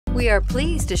We are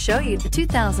pleased to show you the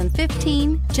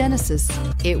 2015 Genesis.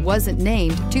 It wasn't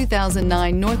named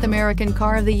 2009 North American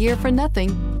Car of the Year for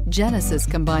nothing. Genesis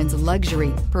combines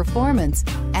luxury, performance,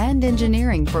 and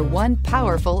engineering for one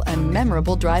powerful and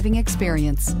memorable driving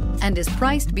experience and is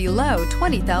priced below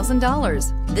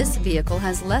 $20,000. This vehicle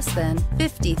has less than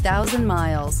 50,000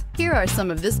 miles. Here are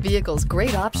some of this vehicle's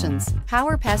great options: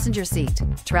 power passenger seat,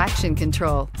 traction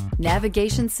control,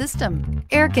 navigation system,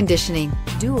 air conditioning,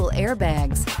 dual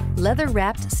airbags,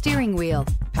 leather-wrapped steering wheel,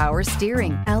 power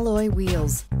steering, alloy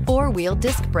wheels, four-wheel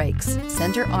disc brakes,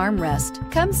 center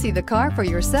armrest. Come see the car for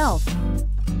yourself.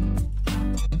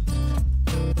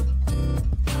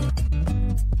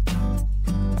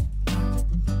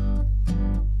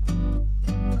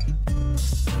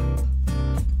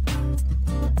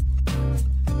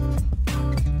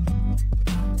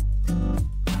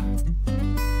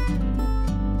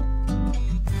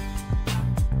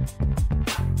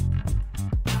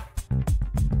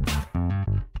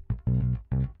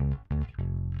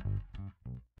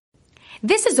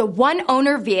 This is a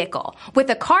one-owner vehicle with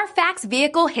a CARFAX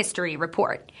Vehicle History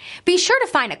Report. Be sure to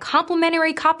find a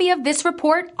complimentary copy of this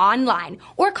report online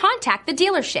or contact the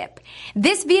dealership.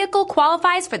 This vehicle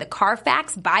qualifies for the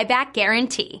CARFAX Buyback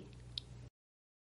Guarantee.